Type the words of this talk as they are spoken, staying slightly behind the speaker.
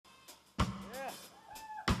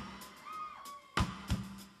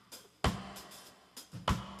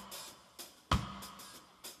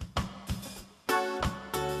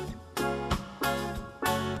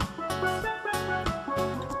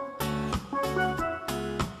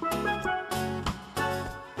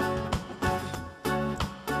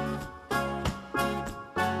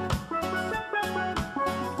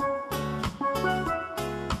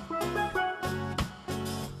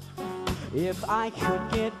If I could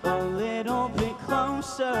get a little bit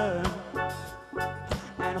closer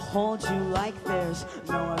and hold you like there's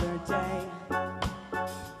no other day,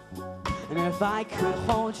 and if I could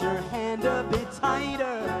hold your hand a bit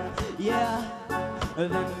tighter, yeah,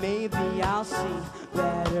 then maybe I'll see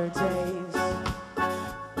better days.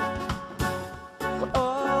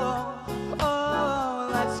 Oh, oh,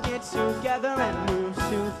 let's get together and move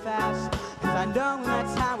too fast, 'cause I know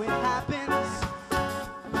that's how it happens.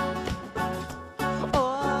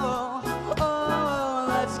 Oh, oh,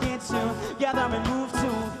 let's get together and move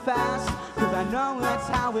too fast, 'cause I know that's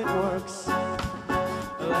how it works.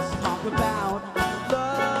 Let's talk about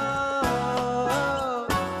love.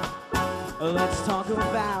 Let's talk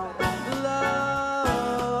about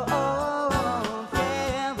love.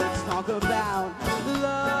 Yeah, let's talk about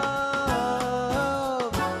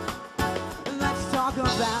love. Let's talk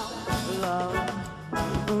about love.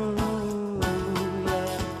 Ooh,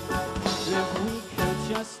 yeah. If we could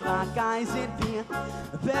just lock eyes, it'd be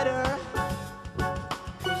better.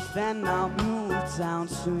 'Cause then I'll move down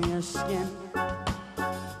to your skin.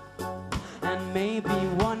 Maybe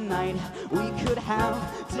one night we could have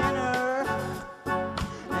dinner,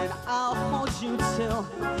 and I'll hold you till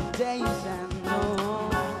day's end.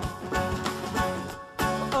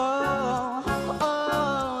 Oh,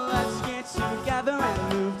 oh, let's get together and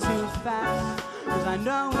move too fast, 'cause I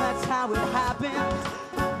know that's how it happens.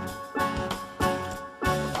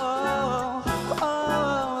 Oh,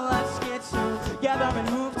 oh, let's get together and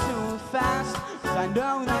move too fast, 'cause I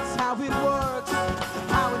know that's how it works.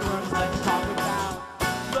 How it works, let's talk about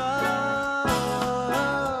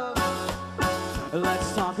love. Let's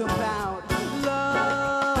talk about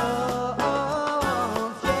love.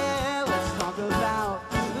 Yeah, let's talk about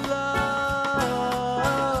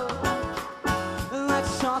love.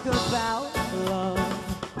 Let's talk about love.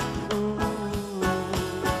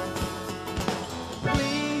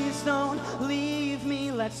 Please don't leave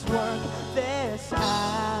me, let's work this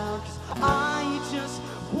out. 'Cause I just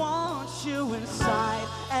want you inside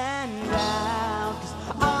and out. 'Cause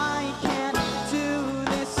I can't do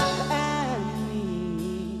this anymore.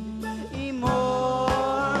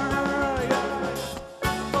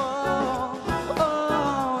 Oh,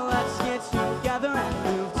 oh, let's get together and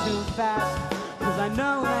move too fast, 'cause I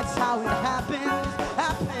know that's how it happens,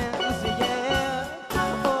 yeah.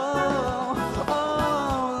 Oh,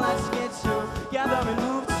 oh, let's get together and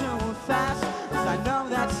move too fast, 'cause I know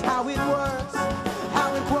that's how it works. How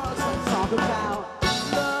it works, let's talk about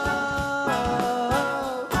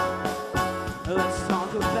love. Let's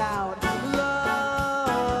talk about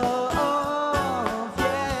love.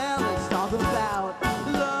 Yeah, let's talk about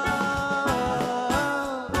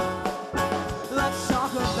love. Let's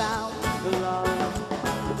talk about love.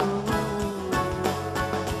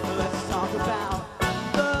 Let's talk about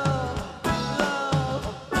love, love,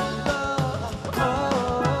 love. Oh,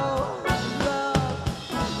 love,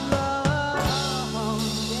 love,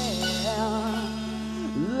 yeah,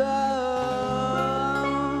 love.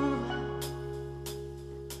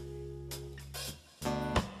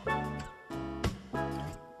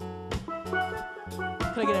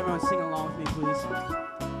 Can I get everyone to sing along with me, please?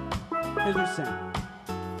 Here's what we sing.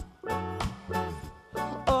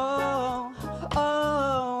 Oh,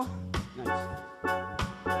 oh. Nice.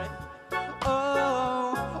 Ready?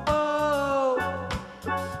 Oh, oh.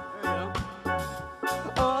 There we go.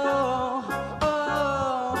 Oh, oh.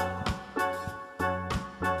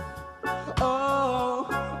 Oh,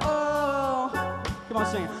 oh. Come on,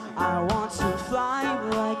 sing it. I want to fly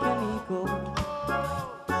like an eagle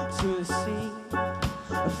to the sea.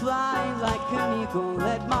 Fly like an eagle,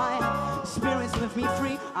 let my spirits lift me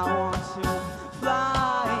free. I want to